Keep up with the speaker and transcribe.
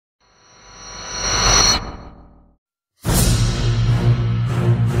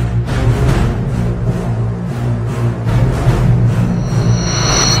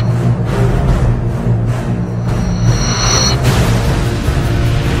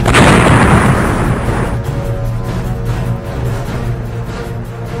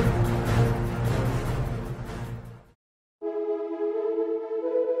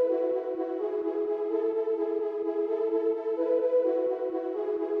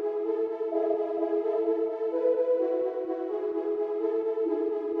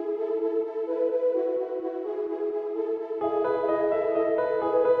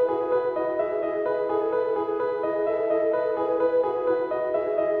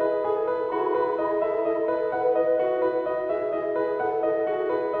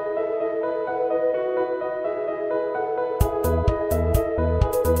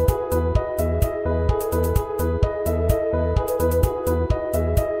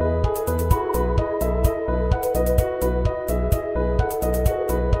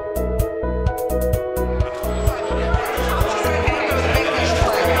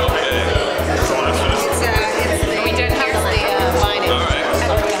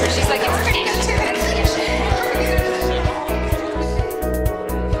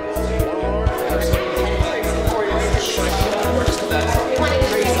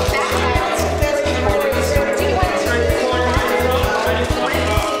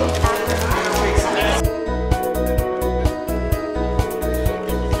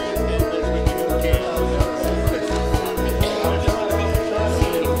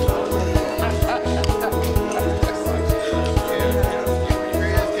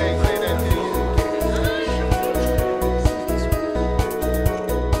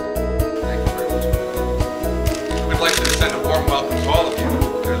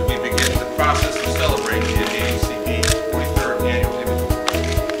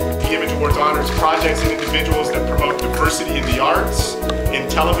Awards honors projects and individuals that promote diversity in the arts, in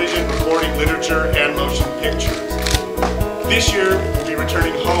television, recording, literature, and motion pictures. This year, we'll be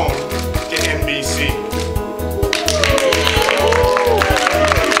returning home to NBC.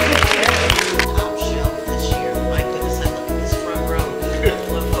 Top shelf this year. My goodness, I look at this front row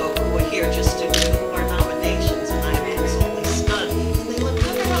full of folk who are here just to do our nominations, and I'm absolutely stunned. They look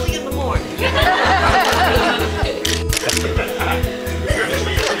good early in the morning.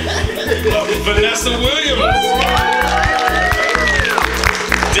 Vanessa Williams.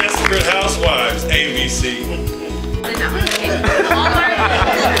 Desperate Housewives, ABC.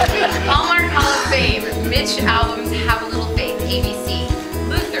 Hallmark Hall of Fame, Mitch Albom's Have a Little Faith, ABC.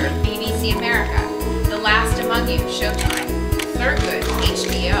 Luther, BBC America. The Last Among You, Showtime. Thurgood,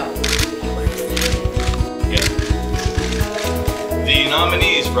 HBO. Yeah. The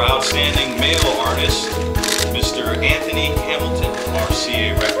nominees for Outstanding Male Artist, Mr. Anthony Hamilton,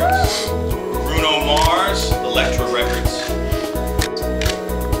 RCA Records. Bruno Mars, Elektra Records.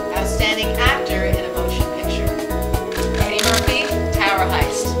 Outstanding actor in a motion picture. Eddie Murphy, Tower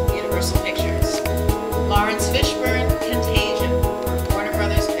Heist, Universal Pictures. Lawrence Fishburne, Contagion, Warner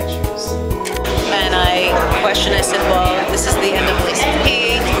Brothers Pictures. And I questioned, I said, well, this is the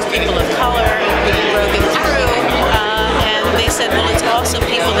NAACP, people of color, broken through, and they said, well, it's also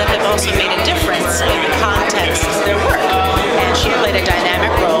people that have also made a difference in the context of their work. And she played a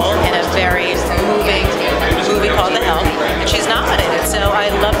dynamic role in a very moving movie called The Help, and she's nominated. So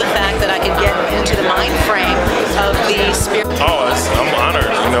I love the fact that I could get into the mind frame of the spirit. Oh, I'm honored,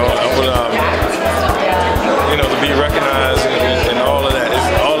 you know. I would, to be recognized and all of that.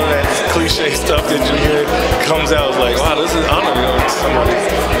 All of that cliche stuff that you hear comes out like, wow, this is honor. You know, somebody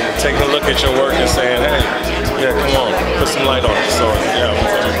taking a look at your work and saying, hey, yeah, come on, put some light on it. So yeah,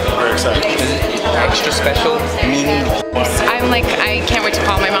 I'm very excited. Extra special meaning. I'm like, I can't wait to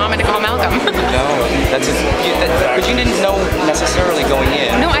call my mom and to call Malcolm. No, but you didn't know necessarily going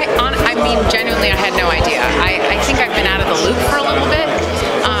in. No, I mean, genuinely, I had no idea. I think I've been out of the loop for a little bit.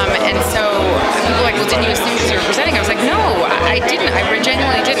 And so people were like, well, didn't you assume because you were presenting? I was like, no, I didn't. I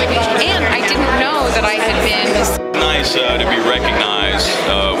genuinely didn't. And I didn't know that I had been... Nice to be recognized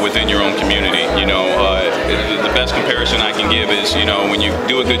within your own community. You know, the best comparison I can give is, you know, when you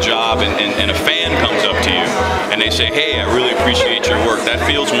do a good job and a fan comes up to you and they say, hey, I really appreciate your work. That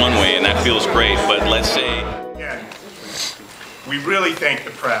feels one way and that feels great. But let's say... We really thank the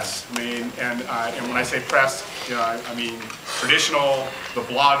press. I mean, and when I say press, you know, I mean traditional, the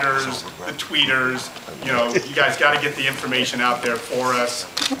bloggers, the tweeters. You know, you guys got to get the information out there for us.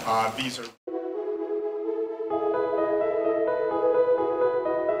 These are.